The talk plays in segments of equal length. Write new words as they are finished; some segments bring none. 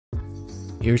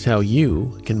Here's how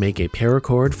you can make a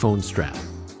Paracord phone strap.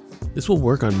 This will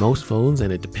work on most phones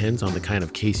and it depends on the kind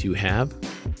of case you have.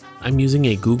 I'm using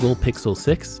a Google Pixel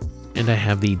 6 and I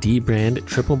have the D brand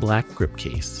triple black grip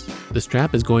case. The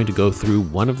strap is going to go through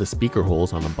one of the speaker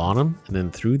holes on the bottom and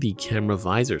then through the camera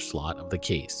visor slot of the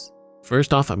case.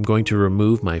 First off, I'm going to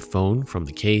remove my phone from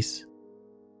the case.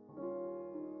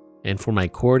 And for my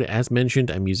cord, as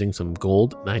mentioned, I'm using some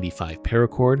gold 95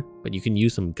 paracord, but you can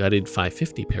use some gutted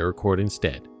 550 paracord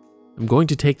instead. I'm going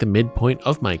to take the midpoint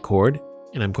of my cord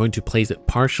and I'm going to place it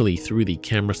partially through the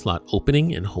camera slot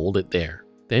opening and hold it there.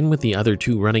 Then with the other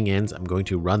two running ends, I'm going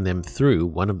to run them through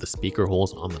one of the speaker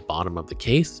holes on the bottom of the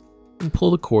case and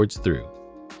pull the cords through.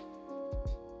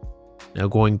 Now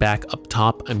going back up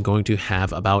top, I'm going to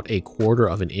have about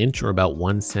 1/4 of an inch or about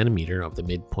 1 centimeter of the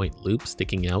midpoint loop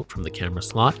sticking out from the camera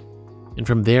slot. And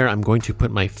from there, I'm going to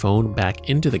put my phone back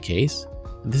into the case.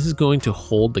 This is going to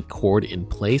hold the cord in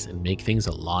place and make things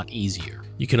a lot easier.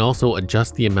 You can also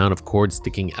adjust the amount of cord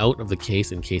sticking out of the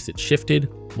case in case it shifted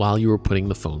while you were putting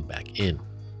the phone back in.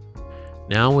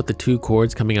 Now with the two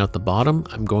cords coming out the bottom,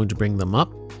 I'm going to bring them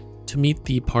up to meet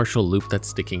the partial loop that's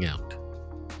sticking out.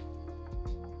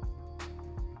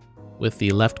 With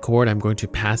the left cord, I'm going to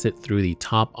pass it through the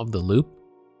top of the loop.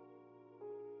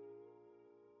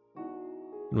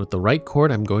 And with the right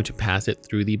cord, I'm going to pass it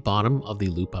through the bottom of the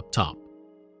loop up top.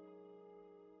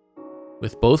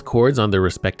 With both cords on their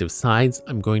respective sides,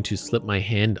 I'm going to slip my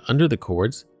hand under the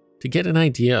cords to get an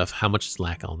idea of how much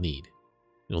slack I'll need.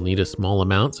 You'll need a small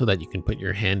amount so that you can put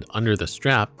your hand under the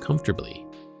strap comfortably.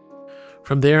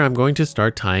 From there, I'm going to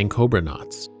start tying cobra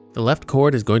knots. The left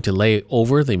cord is going to lay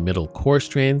over the middle cord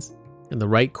strands, and the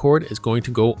right cord is going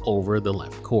to go over the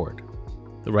left cord.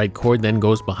 The right cord then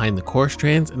goes behind the cord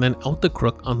strands and then out the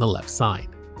crook on the left side.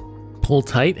 Pull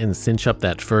tight and cinch up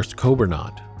that first cobra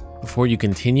knot. Before you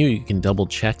continue, you can double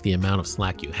check the amount of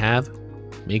slack you have.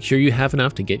 Make sure you have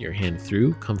enough to get your hand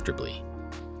through comfortably.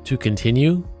 To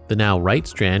continue, the now right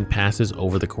strand passes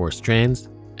over the cord strands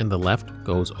and the left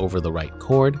goes over the right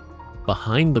cord,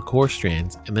 behind the cord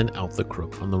strands and then out the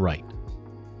crook on the right.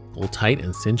 Pull tight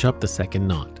and cinch up the second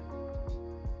knot.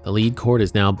 The lead cord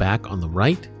is now back on the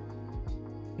right.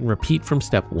 And repeat from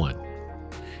step 1.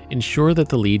 Ensure that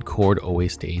the lead cord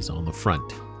always stays on the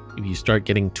front. If you start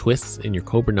getting twists in your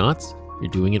cobra knots, you're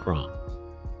doing it wrong.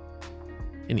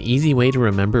 An easy way to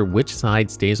remember which side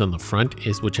stays on the front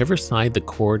is whichever side the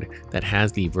cord that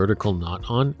has the vertical knot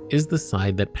on is the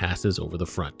side that passes over the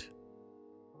front.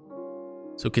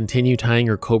 So continue tying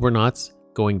your cobra knots,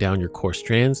 going down your cord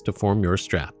strands to form your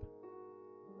strap.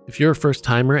 If you're a first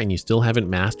timer and you still haven't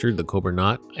mastered the cobra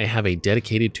knot, I have a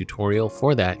dedicated tutorial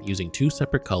for that using 2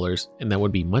 separate colors, and that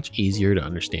would be much easier to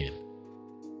understand.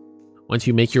 Once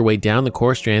you make your way down the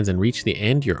cord strands and reach the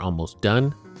end, you're almost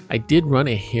done. I did run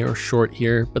a hair short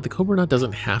here, but the cobra knot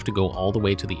doesn't have to go all the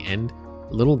way to the end.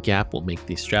 A little gap will make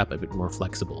the strap a bit more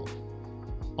flexible.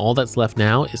 All that's left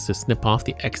now is to snip off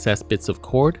the excess bits of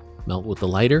cord, melt with the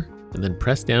lighter, and then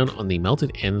press down on the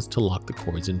melted ends to lock the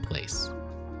cords in place.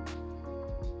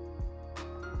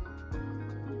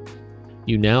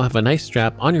 You now have a nice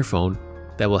strap on your phone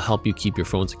that will help you keep your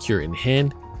phone secure in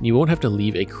hand, and you won't have to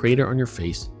leave a crater on your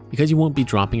face because you won't be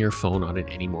dropping your phone on it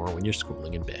anymore when you're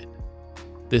scrolling in bed.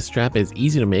 This strap is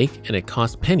easy to make and it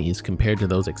costs pennies compared to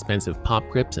those expensive pop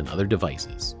grips and other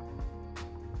devices.